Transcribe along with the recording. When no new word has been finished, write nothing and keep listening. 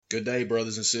Good day,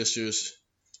 brothers and sisters.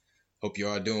 Hope you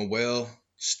are doing well.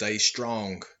 Stay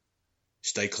strong.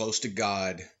 Stay close to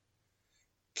God.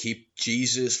 Keep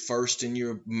Jesus first in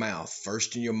your mouth,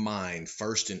 first in your mind,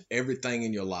 first in everything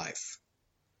in your life.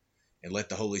 And let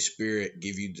the Holy Spirit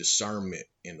give you discernment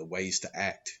in the ways to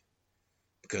act.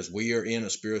 Because we are in a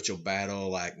spiritual battle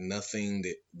like nothing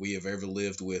that we have ever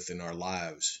lived with in our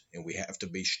lives. And we have to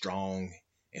be strong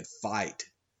and fight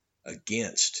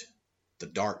against the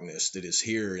darkness that is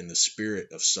here in the spirit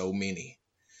of so many.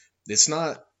 It's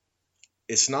not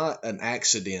an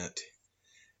accident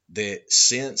that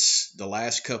since the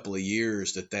last couple of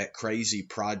years that crazy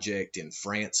project in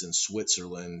France and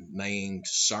Switzerland named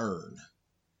CERN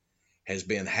has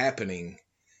been happening.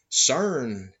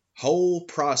 CERN whole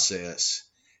process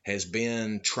has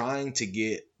been trying to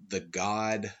get the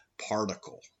God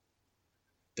particle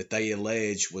that they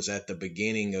allege was at the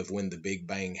beginning of when the Big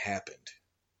Bang happened.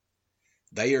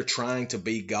 They are trying to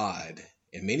be God,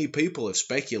 and many people have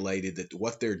speculated that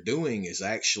what they're doing is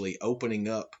actually opening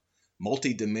up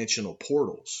multidimensional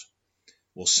portals.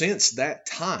 Well, since that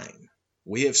time,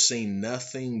 we have seen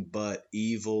nothing but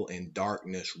evil and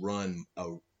darkness run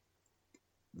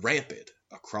rampant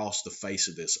across the face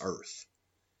of this earth.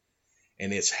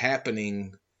 And it's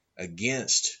happening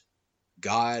against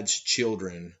God's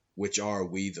children, which are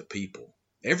we the people.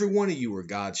 Every one of you are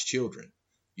God's children.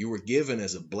 You were given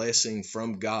as a blessing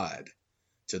from God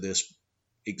to this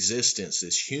existence,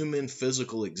 this human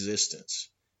physical existence.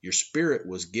 Your spirit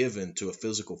was given to a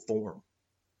physical form.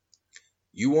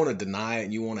 You want to deny it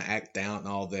and you want to act out and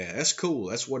all that. That's cool.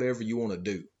 That's whatever you want to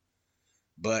do.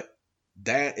 But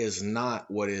that is not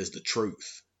what is the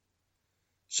truth.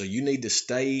 So you need to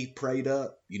stay prayed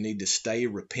up. You need to stay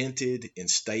repented and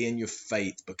stay in your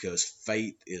faith, because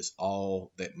faith is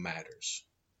all that matters.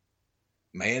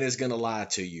 Man is going to lie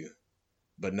to you,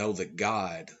 but know that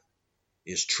God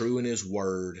is true in his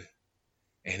word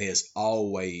and has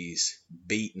always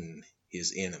beaten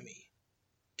his enemy.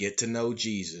 Get to know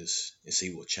Jesus and he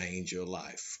will change your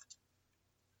life.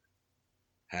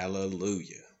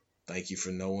 Hallelujah. Thank you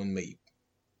for knowing me.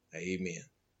 Amen.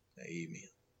 Amen.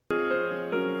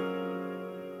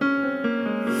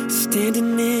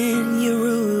 Standing in your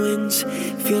ruins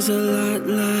feels a lot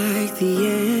like the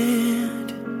end.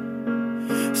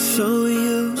 So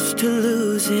used to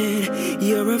losing,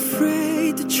 you're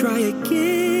afraid to try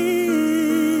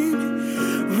again.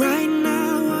 Right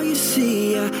now all you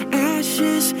see are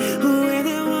ashes where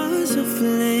there was a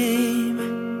flame.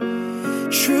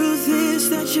 Truth is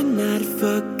that you're not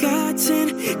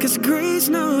forgotten, 'cause grace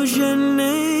knows your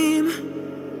name.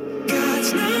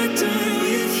 God's not done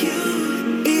with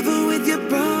you, even with your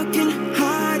broken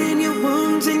heart and your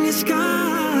wounds and your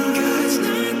scars. God's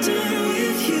not done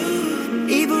with you,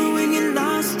 even when you're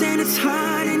lost and it's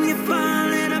hard and you're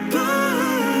falling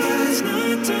apart. God's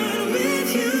not done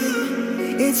with you.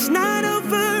 It's not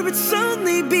over, it's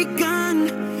only begun.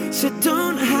 So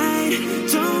don't hide,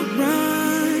 don't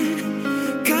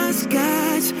run, 'cause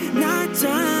God's not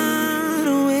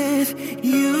done with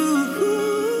you.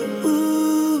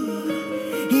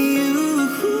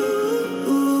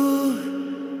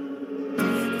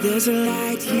 There's a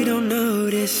light you don't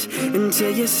notice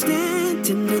until you're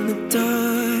standing in the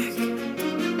dark.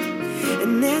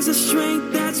 And there's a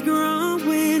strength that's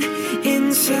growing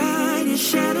inside.